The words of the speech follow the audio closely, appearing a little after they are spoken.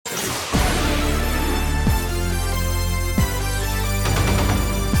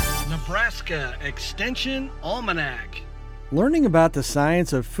Nebraska Extension Almanac. Learning about the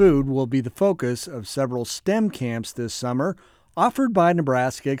science of food will be the focus of several STEM camps this summer offered by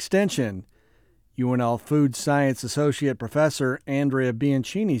Nebraska Extension. UNL Food Science Associate Professor Andreia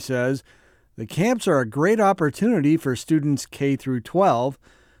Bianchini says the camps are a great opportunity for students K through 12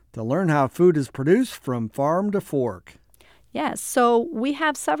 to learn how food is produced from farm to fork. Yes, so we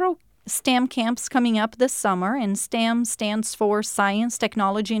have several STEM camps coming up this summer, and STEM stands for Science,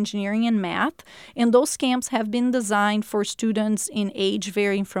 Technology, Engineering, and Math. And those camps have been designed for students in age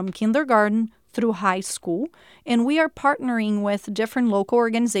varying from kindergarten through high school. And we are partnering with different local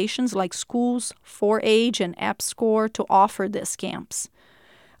organizations like schools, 4-H, and AppScore to offer these camps.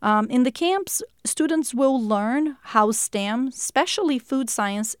 In the camps, students will learn how STEM, especially food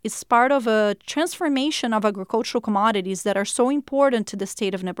science, is part of a transformation of agricultural commodities that are so important to the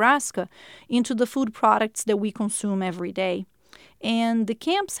state of Nebraska into the food products that we consume every day. And the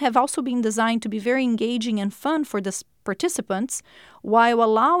camps have also been designed to be very engaging and fun for the participants while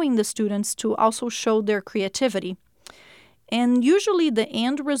allowing the students to also show their creativity. And usually the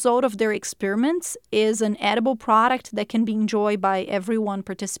end result of their experiments is an edible product that can be enjoyed by everyone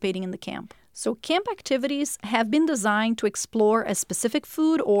participating in the camp. So camp activities have been designed to explore a specific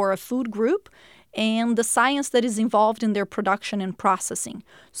food or a food group and the science that is involved in their production and processing.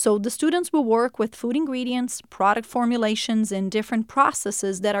 So the students will work with food ingredients, product formulations, and different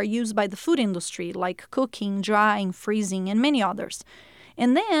processes that are used by the food industry, like cooking, drying, freezing, and many others.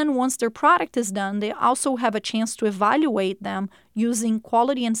 And then, once their product is done, they also have a chance to evaluate them using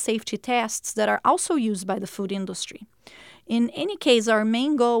quality and safety tests that are also used by the food industry. In any case, our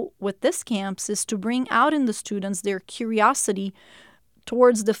main goal with this camps is to bring out in the students their curiosity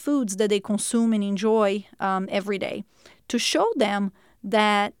towards the foods that they consume and enjoy every day, to show them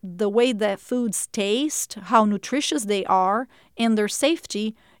that the way that foods taste, how nutritious they are, and their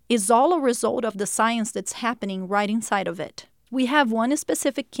safety is all a result of the science that's happening right inside of it. We have one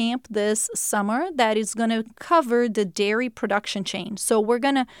specific camp this summer that is going to cover the dairy production chain. So we're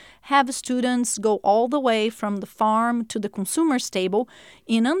going to have students go all the way from the farm to the consumer's table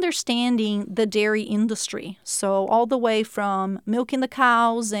in understanding the dairy industry. So all the way from milking the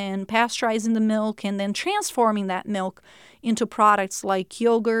cows and pasteurizing the milk and then transforming that milk into products like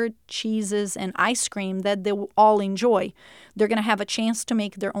yogurt, cheeses, and ice cream that they will all enjoy. They're going to have a chance to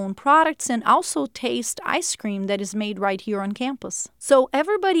make their own products and also taste ice cream that is made right here on campus. So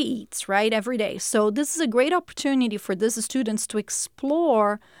everybody eats, right, every day. So this is a great opportunity for these students to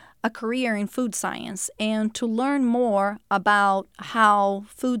explore a career in food science and to learn more about how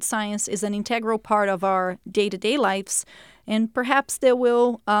food science is an integral part of our day-to-day lives. And perhaps they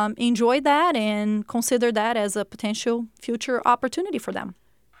will enjoy that and consider that as a potential future opportunity for them.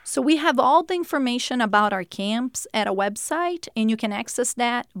 So we have all the information about our camps at a website, and you can access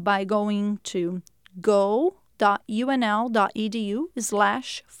that by going to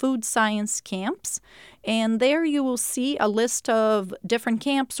go.unl.edu/food science camps. And there you will see a list of different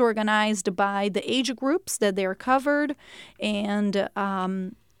camps organized by the age groups that they're covered, and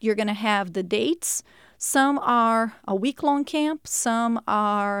you're going to have the dates. Some are a week-long camp, some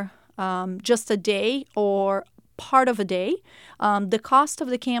are just a day or part of a day. The cost of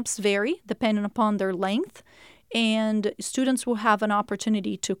the camps vary depending upon their length, and students will have an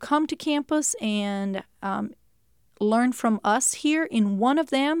opportunity to come to campus and learn from us here in one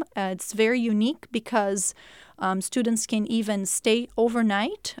of them. It's very unique because students can even stay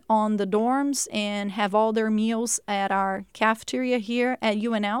overnight on the dorms and have all their meals at our cafeteria here at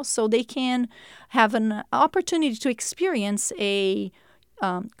UNL, so they can have an opportunity to experience a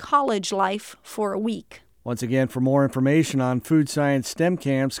college life for a week. Once again, for more information on food science STEM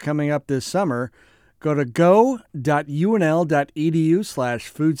camps coming up this summer, go to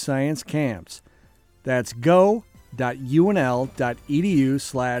go.unl.edu/food science camps. That's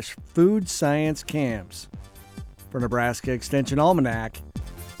go.unl.edu/food science camps. For Nebraska Extension Almanac,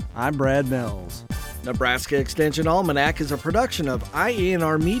 I'm Brad Mills. Nebraska Extension Almanac is a production of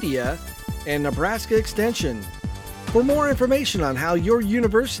IANR Media and Nebraska Extension. For more information on how your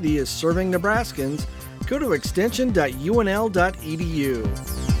university is serving Nebraskans, go to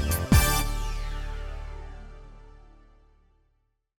extension.unl.edu.